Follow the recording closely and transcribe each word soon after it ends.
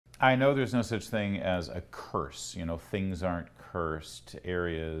I know there's no such thing as a curse. You know, things aren't cursed,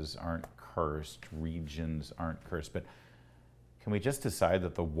 areas aren't cursed, regions aren't cursed. But can we just decide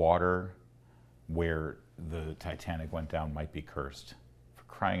that the water where the Titanic went down might be cursed? For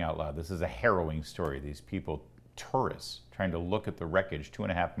crying out loud, this is a harrowing story. These people, tourists, trying to look at the wreckage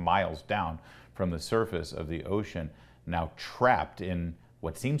 2.5 miles down from the surface of the ocean, now trapped in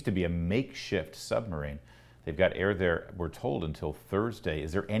what seems to be a makeshift submarine. They've got air there, we're told, until Thursday.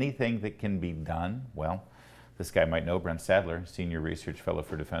 Is there anything that can be done? Well, this guy might know, Brent Sadler, Senior Research Fellow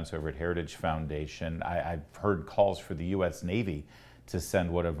for Defense over at Heritage Foundation. I've heard calls for the U.S. Navy to send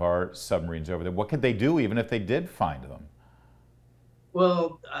one of our submarines over there. What could they do even if they did find them?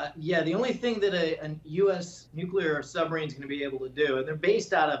 Well, yeah, the only thing that a U.S. nuclear submarine is going to be able to do, and they're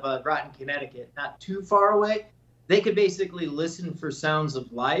based out of Groton, Connecticut, not too far away, they could basically listen for sounds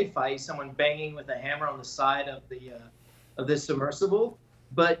of life, i.e. someone banging with a hammer on the side of this submersible.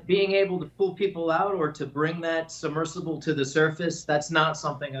 But being able to pull people out or to bring that submersible to the surface, that's not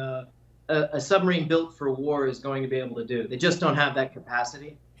something a submarine built for war is going to be able to do. They just don't have that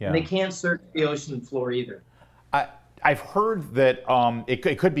capacity. Yeah. And they can't search the ocean floor either. I've heard that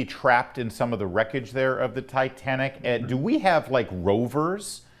it could be trapped in some of the wreckage there of the Titanic. Do we have like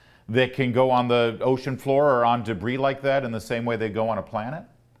rovers that can go on the ocean floor or on debris like that in the same way they go on a planet?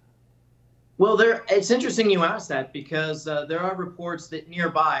 Well, it's interesting you asked that because there are reports that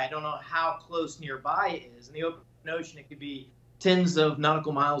nearby, I don't know how close nearby it is, in the open ocean it could be tens of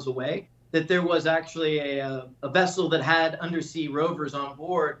nautical miles away, that there was actually a vessel that had undersea rovers on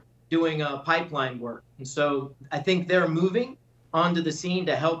board doing pipeline work. And so I think they're moving onto the scene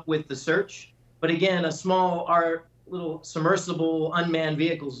to help with the search. But again, our little submersible unmanned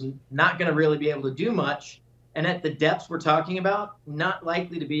vehicles not going to really be able to do much. And at the depths we're talking about, not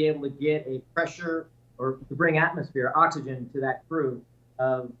likely to be able to get a pressure or to bring oxygen to that crew.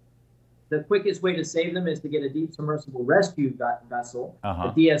 The quickest way to save them is to get a deep submersible rescue vessel,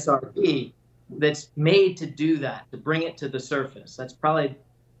 a DSRV, that's made to do that, to bring it to the surface. That's probably,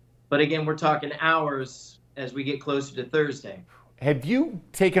 but again, we're talking hours as we get closer to Thursday. Have you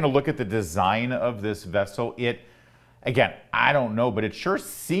taken a look at the design of this vessel? Again, I don't know, but it sure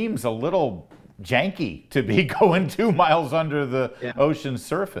seems a little janky to be going 2 miles under the ocean's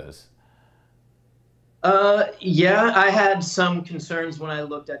surface. Yeah, I had some concerns when I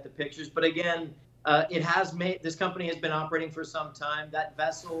looked at the pictures, but again, this company has been operating for some time. That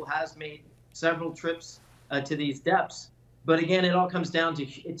vessel has made several trips to these depths. But again, it all comes down to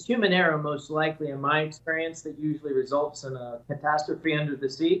it's human error, most likely, in my experience, that usually results in a catastrophe under the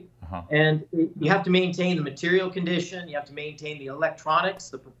sea. And you have to maintain the material condition, you have to maintain the electronics,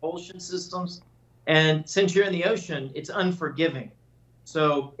 the propulsion systems. And since you're in the ocean, it's unforgiving.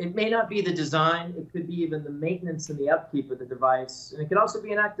 So it may not be the design, it could be even the maintenance and the upkeep of the device. And it could also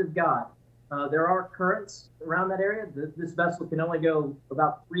be an act of God. There are currents around that area. This vessel can only go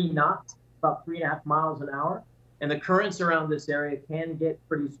about 3 knots, about 3.5 miles an hour. And the currents around this area can get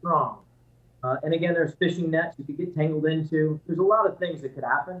pretty strong. And again, there's fishing nets you could get tangled into. There's a lot of things that could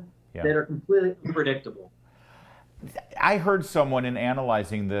happen that are completely unpredictable. I heard someone in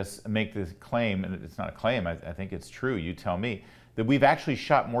analyzing this make this claim, and it's not a claim, I think it's true, you tell me, that we've actually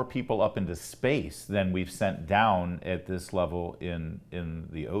shot more people up into space than we've sent down at this level in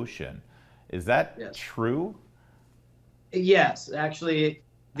the ocean. Is that true? Yes, actually.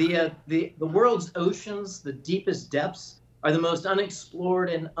 The world's oceans, the deepest depths, are the most unexplored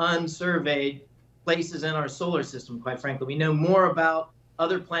and unsurveyed places in our solar system, quite frankly. We know more about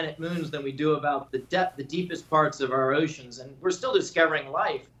other planet moons than we do about the deepest parts of our oceans. And we're still discovering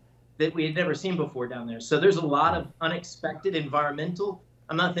life that we had never seen before down there. So there's a lot of unexpected environmental.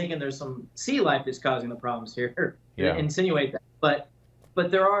 I'm not thinking there's some sea life that's causing the problems here. Insinuate that.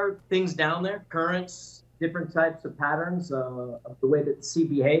 But there are things down there, currents, different types of patterns of the way that the sea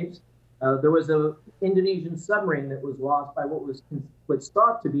behaves. There was an Indonesian submarine that was lost by what's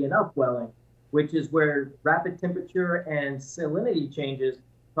thought to be an upwelling, which is where rapid temperature and salinity changes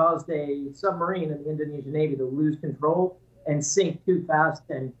caused a submarine in the Indonesian Navy to lose control and sink too fast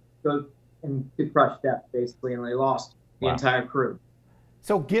and go to crush depth, basically, and they lost the entire crew.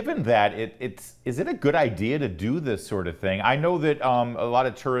 So given that, is it a good idea to do this sort of thing? I know that a lot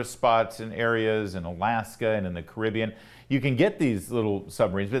of tourist spots and areas in Alaska and in the Caribbean, you can get these little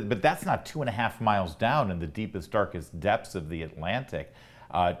submarines, but that's not 2.5 miles down in the deepest, darkest depths of the Atlantic.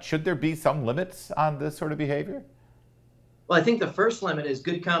 Should there be some limits on this sort of behavior? Well, I think the first limit is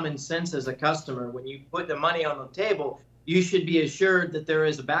good common sense as a customer. When you put the money on the table, you should be assured that there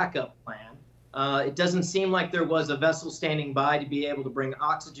is a backup plan. It doesn't seem like there was a vessel standing by to be able to bring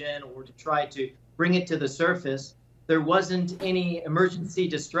oxygen or to try to bring it to the surface. there wasn't any emergency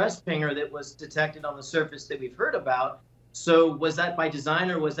distress pinger that was detected on the surface that we've heard about. So was that by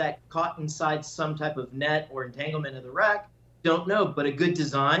design, or was that caught inside some type of net or entanglement of the wreck? Don't know, but a good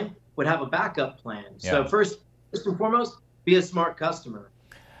design would have a backup plan. Yeah. So first and foremost, be a smart customer.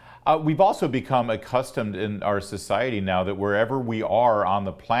 We've also become accustomed in our society now that wherever we are on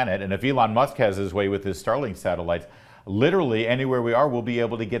the planet, and if Elon Musk has his way with his Starlink satellites, literally anywhere we are, we'll be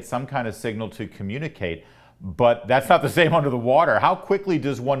able to get some kind of signal to communicate. But that's not the same under the water. How quickly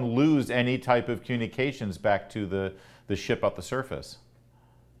does one lose any type of communications back to the ship at the surface?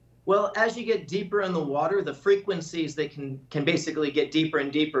 Well, as you get deeper in the water, the frequencies that can basically get deeper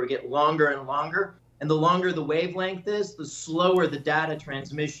and deeper, get longer and longer. And the longer the wavelength is, the slower the data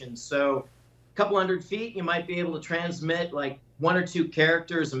transmission. So a couple 100 feet, you might be able to transmit like 1 or 2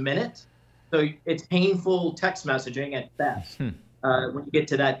 characters a minute. So it's painful text messaging at best when you get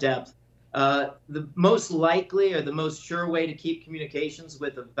to that depth. The most likely or the most sure way to keep communications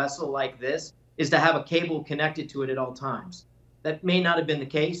with a vessel like this is to have a cable connected to it at all times. That may not have been the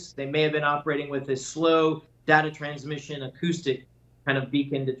case. They may have been operating with a slow data transmission acoustic kind of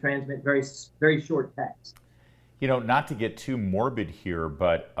beacon to transmit very, very short text. You know, not to get too morbid here,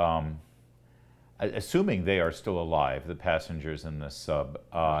 but assuming they are still alive, the passengers in this sub,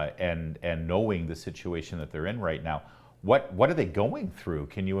 and knowing the situation that they're in right now, what are they going through?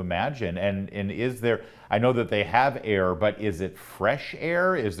 Can you imagine? And is there, I know that they have air, but is it fresh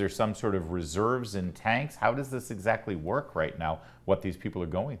air? Is there some sort of reserves in tanks? How does this exactly work right now, what these people are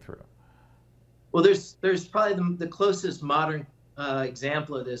going through? Well, there's probably the closest modern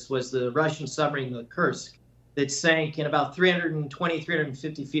example of this was the Russian submarine, the Kursk, that sank in about 320,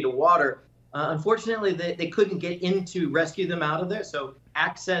 350 feet of water. Unfortunately, they couldn't get in to rescue them out of there. So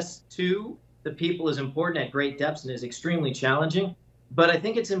access to the people is important at great depths and is extremely challenging. But I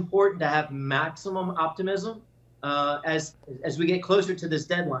think it's important to have maximum optimism as we get closer to this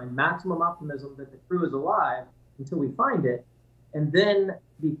deadline, maximum optimism that the crew is alive until we find it, and then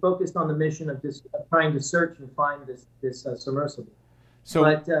be focused on the mission of just trying to search and find this submersible. So,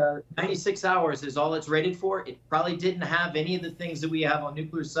 but 96 hours is all it's rated for. It probably didn't have any of the things that we have on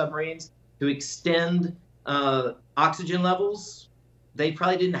nuclear submarines to extend oxygen levels. They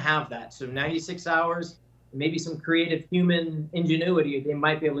probably didn't have that. So 96 hours, maybe some creative human ingenuity, they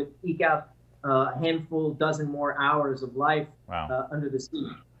might be able to eke out a handful, dozen more hours of life under the sea.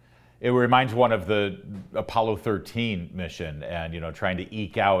 It reminds one of the Apollo 13 mission, and trying to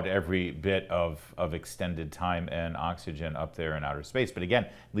eke out every bit of extended time and oxygen up there in outer space. But again,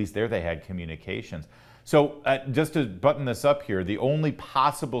 at least there they had communications. So just to button this up here, the only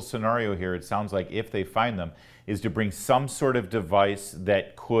possible scenario here, it sounds like, if they find them, is to bring some sort of device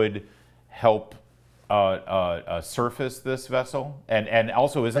that could help surface this vessel. And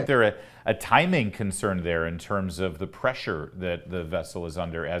also, isn't there a timing concern there in terms of the pressure that the vessel is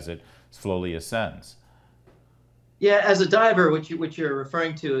under as it slowly ascends? Yeah, as a diver, what you're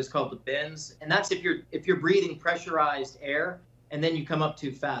referring to is called the bends, and that's if you're breathing pressurized air and then you come up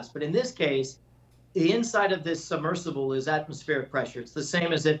too fast. But in this case, the inside of this submersible is atmospheric pressure. It's the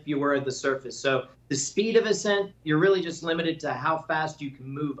same as if you were at the surface. So the speed of ascent, you're really just limited to how fast you can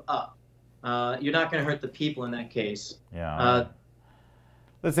move up. You're not going to hurt the people in that case. Yeah.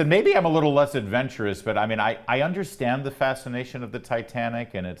 Listen, maybe I'm a little less adventurous, but I mean, I understand the fascination of the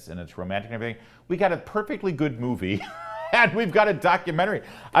Titanic and its romantic and everything. We got a perfectly good movie, and we've got a documentary.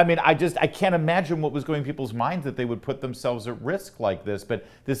 I mean, I can't imagine what was going through people's minds that they would put themselves at risk like this. But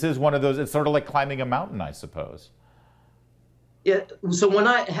this is one of those. It's sort of like climbing a mountain, I suppose. Yeah. So when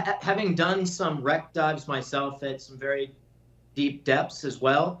having done some wreck dives myself at some very deep depths as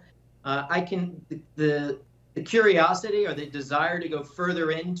well, the curiosity or the desire to go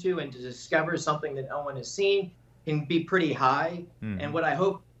further into and to discover something that no one has seen can be pretty high. And what I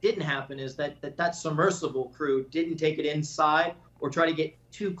hope didn't happen is that submersible crew didn't take it inside or try to get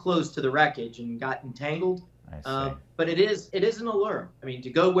too close to the wreckage and got entangled. But it is an allure. I mean, to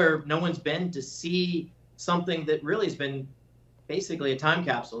go where no one's been, to see something that really has been basically a time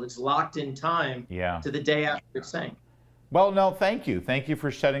capsule. It's locked in time to the day after it sank. Well, no, thank you. Thank you for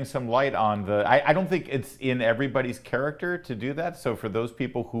shedding some light on the... I don't think it's in everybody's character to do that. So for those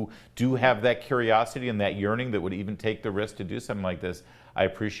people who do have that curiosity and that yearning that would even take the risk to do something like this, I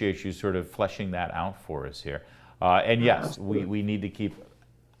appreciate you sort of fleshing that out for us here. And yes, we need to keep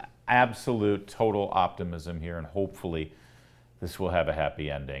absolute, total optimism here, and hopefully this will have a happy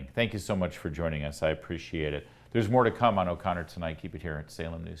ending. Thank you so much for joining us. I appreciate it. There's more to come on O'Connor Tonight. Keep it here at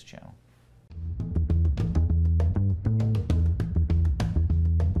Salem News Channel.